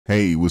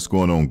Hey, what's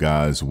going on,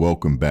 guys?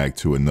 Welcome back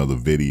to another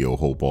video.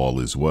 Hope all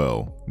is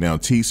well. Now,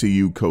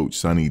 TCU coach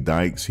Sonny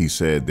Dykes, he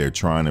said they're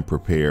trying to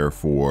prepare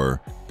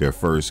for their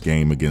first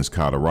game against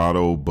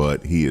Colorado,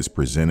 but he is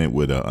presented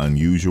with an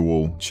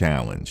unusual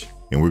challenge.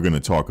 And we're going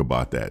to talk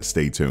about that.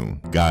 Stay tuned.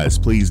 Guys,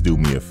 please do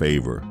me a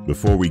favor.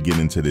 Before we get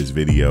into this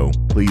video,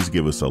 please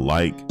give us a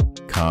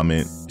like,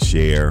 comment,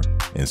 share,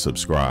 and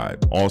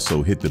subscribe.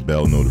 Also, hit the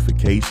bell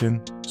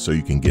notification so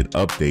you can get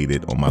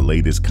updated on my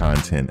latest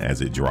content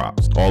as it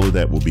drops. All of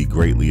that will be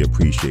greatly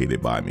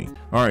appreciated by me.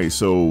 All right,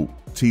 so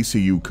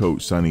TCU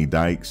coach Sonny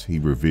Dykes, he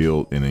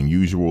revealed an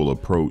unusual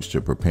approach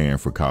to preparing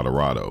for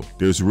Colorado.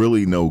 There's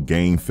really no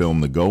game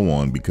film to go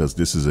on because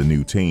this is a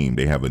new team.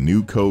 They have a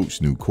new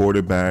coach, new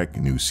quarterback,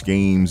 new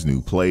schemes,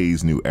 new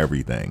plays, new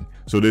everything.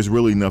 So there's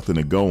really nothing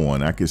to go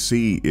on. I could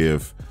see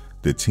if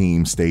the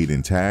team stayed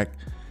intact,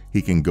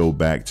 he can go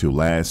back to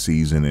last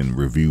season and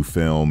review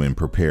film and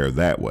prepare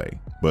that way.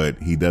 But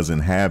he doesn't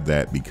have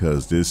that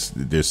because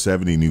there's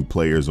 70 new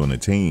players on the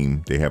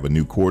team. They have a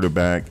new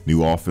quarterback,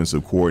 new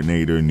offensive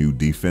coordinator, new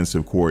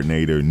defensive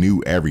coordinator,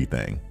 new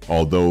everything.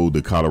 Although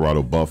the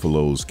Colorado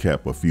Buffaloes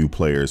kept a few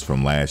players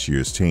from last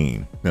year's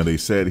team. Now they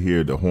said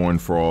here the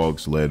Horned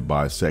Frogs, led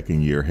by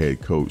second-year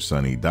head coach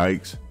Sonny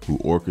Dykes, who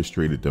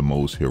orchestrated the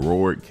most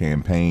heroic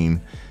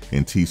campaign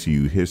in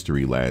TCU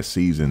history last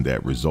season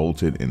that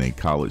resulted in a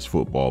college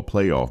football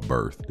playoff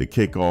berth. The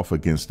kickoff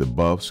against the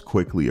Buffs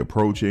quickly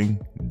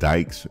approaching,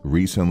 Dykes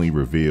recently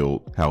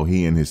revealed how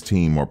he and his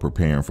team are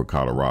preparing for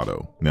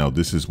Colorado. Now,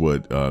 this is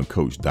what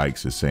Coach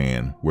Dykes is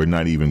saying. We're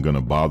not even going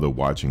to bother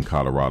watching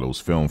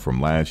Colorado's film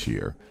from last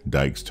year,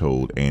 Dykes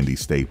told Andy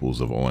Staples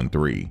of On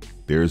 3.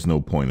 There's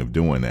no point of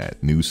doing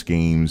that. New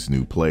schemes,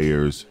 new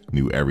players,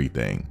 new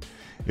everything.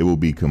 It will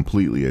be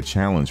completely a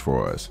challenge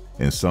for us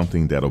and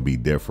something that'll be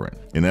different.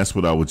 And that's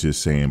what I was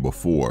just saying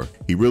before.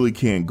 He really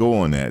can't go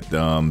on that.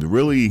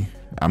 Really,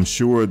 I'm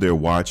sure they're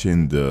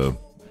watching the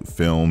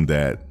film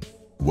that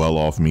Well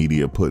Off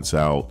Media puts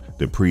out,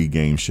 the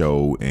pregame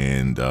show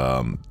and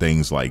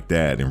things like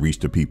that, and Reach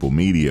the People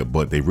Media,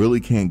 but they really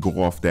can't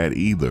go off that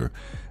either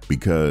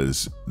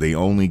because they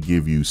only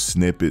give you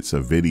snippets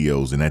of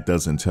videos and that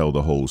doesn't tell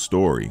the whole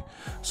story.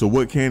 So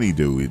what can he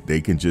do? They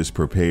can just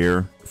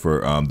prepare for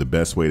the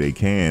best way they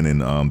can,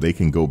 and they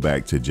can go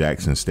back to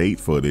Jackson State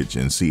footage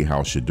and see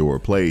how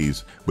Shedeur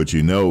plays. But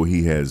you know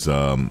he has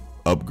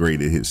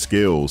upgraded his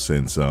skills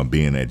since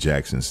being at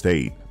Jackson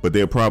State. But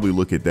they'll probably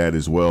look at that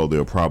as well.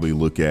 They'll probably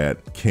look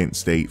at Kent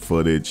State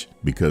footage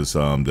because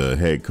the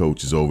head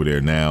coach is over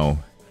there now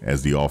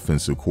as the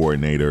offensive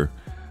coordinator.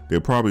 They'll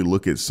probably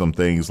look at some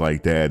things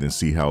like that and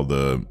see how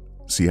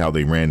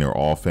they ran their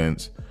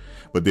offense.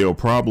 But they'll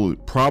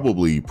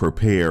probably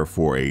prepare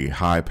for a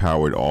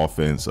high-powered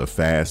offense, a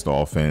fast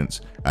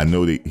offense. I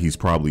know that he's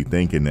probably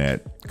thinking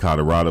that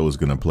Colorado is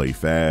going to play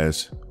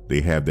fast.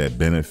 They have that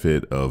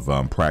benefit of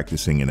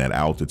practicing in that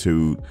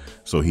altitude,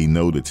 so he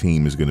know the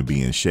team is going to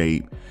be in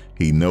shape.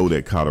 He know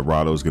that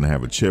Colorado is going to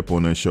have a chip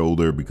on their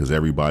shoulder because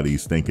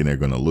everybody's thinking they're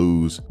going to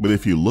lose. But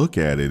if you look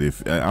at it,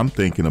 if I'm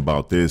thinking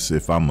about this,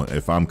 if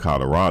I'm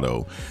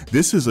Colorado,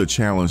 this is a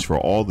challenge for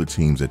all the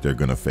teams that they're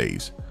going to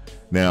face.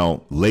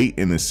 Now, late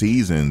in the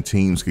season,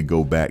 teams could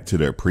go back to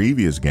their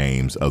previous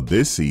games of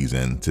this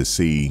season to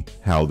see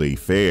how they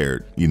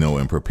fared, you know,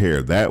 and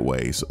prepare that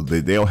way. So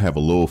they'll have a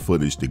little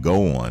footage to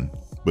go on.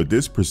 But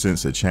this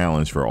presents a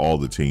challenge for all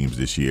the teams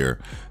this year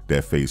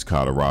that face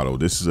Colorado.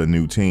 This is a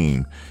new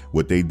team.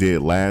 What they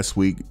did last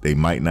week, they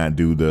might not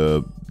do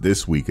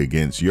this week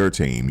against your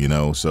team, you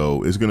know,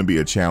 so it's going to be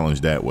a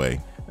challenge that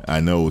way. I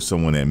know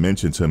someone had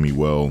mentioned to me,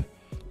 well,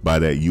 by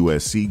that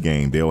USC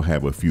game, they'll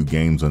have a few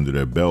games under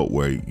their belt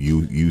where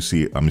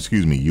USC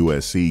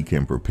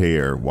can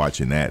prepare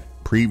watching that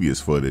previous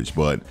footage.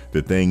 But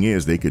the thing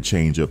is, they could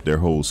change up their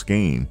whole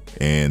scheme,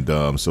 and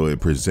so it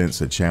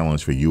presents a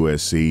challenge for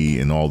USC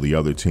and all the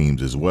other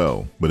teams as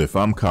well. But if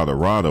I'm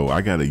Colorado,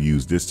 I got to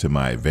use this to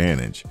my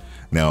advantage.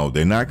 Now,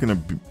 they're not going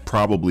to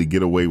probably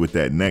get away with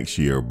that next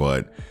year,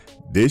 but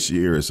this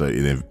year is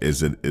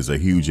a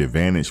huge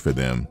advantage for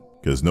them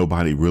because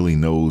nobody really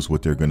knows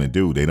what they're going to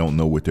do. They don't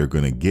know what they're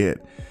going to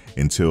get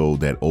until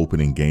that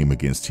opening game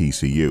against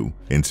TCU.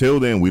 Until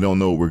then, we don't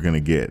know what we're going to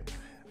get.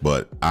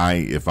 But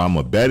if I'm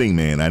a betting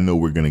man, I know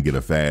we're going to get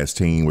a fast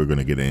team. We're going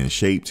to get an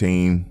in-shape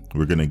team.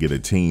 We're going to get a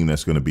team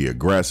that's going to be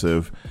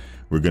aggressive.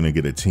 We're going to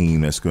get a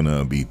team that's going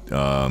to be,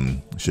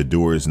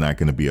 Shedeur is not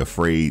going to be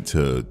afraid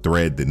to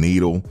thread the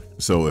needle.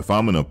 So if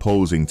I'm an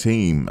opposing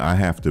team, I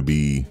have to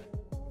be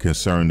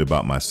concerned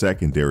about my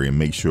secondary and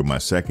make sure my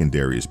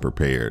secondary is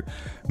prepared.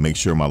 Make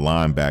sure my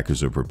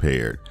linebackers are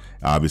prepared.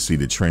 Obviously,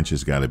 the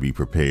trenches got to be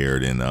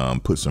prepared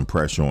and put some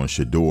pressure on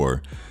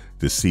Shedeur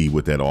to see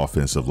what that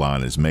offensive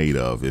line is made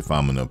of if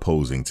I'm an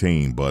opposing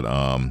team. But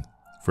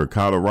for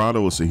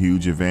Colorado, it's a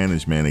huge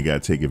advantage, man. They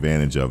got to take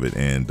advantage of it,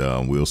 and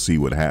we'll see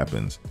what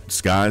happens.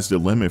 Sky's the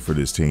limit for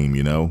this team,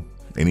 you know.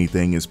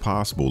 Anything is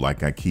possible.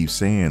 Like I keep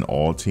saying,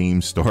 all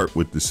teams start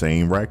with the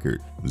same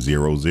record,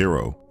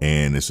 0-0.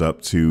 And it's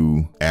up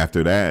to,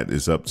 after that,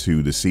 it's up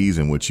to the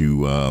season,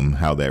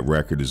 how that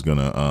record is going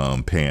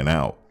to pan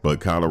out. But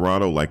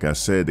Colorado, like I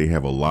said, they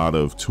have a lot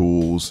of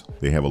tools.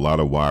 They have a lot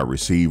of wide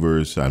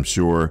receivers. I'm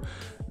sure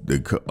the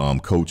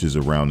coaches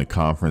around the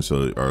conference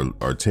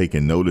are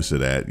taking notice of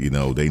that. You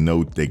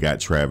know they got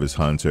Travis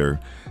Hunter.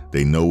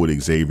 They know what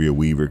Xavier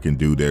Weaver can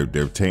do.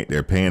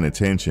 They're paying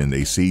attention.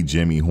 They see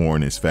Jimmy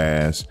Horn is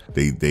fast.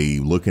 They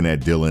looking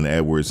at Dylan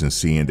Edwards and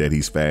seeing that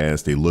he's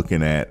fast. They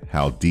looking at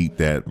how deep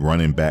that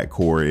running back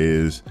core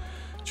is.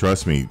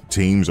 Trust me,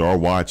 teams are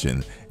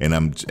watching,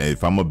 and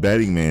if I'm a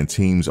betting man,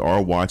 teams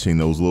are watching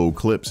those little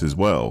clips as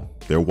well.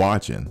 They're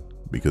watching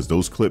because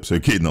those clips are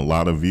getting a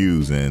lot of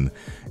views. And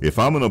if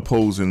I'm an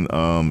opposing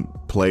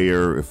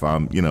player, if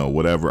I'm,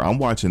 whatever, I'm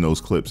watching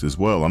those clips as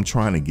well. I'm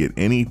trying to get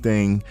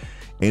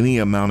any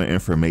amount of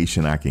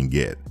information I can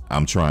get.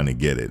 I'm trying to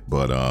get it.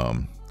 But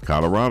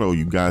Colorado,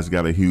 you guys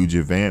got a huge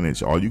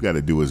advantage. All you got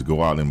to do is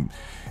go out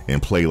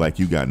and play like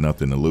you got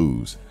nothing to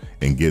lose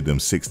and give them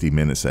 60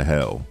 minutes of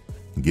hell.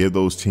 Give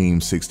those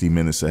teams 60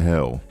 minutes of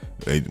hell.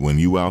 When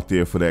you out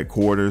there for that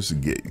quarters,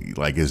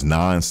 like it's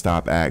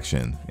non-stop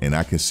action. And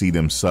I can see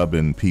them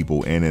subbing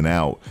people in and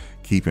out,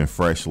 keeping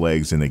fresh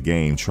legs in the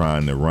game,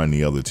 trying to run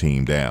the other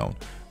team down.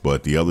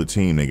 But the other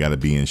team, they got to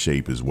be in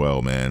shape as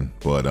well, man.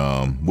 But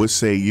what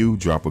say you?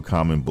 Drop a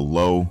comment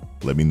below.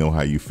 Let me know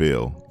how you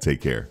feel.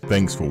 Take care.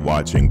 Thanks for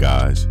watching,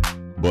 guys.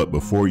 But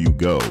before you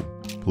go,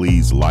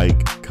 please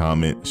like,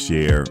 comment,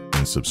 share,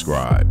 and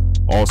subscribe.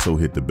 Also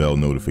hit the bell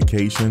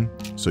notification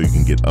so you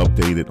can get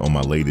updated on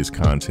my latest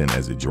content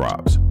as it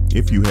drops.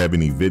 If you have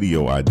any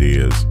video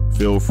ideas,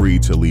 feel free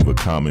to leave a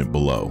comment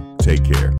below. Take care.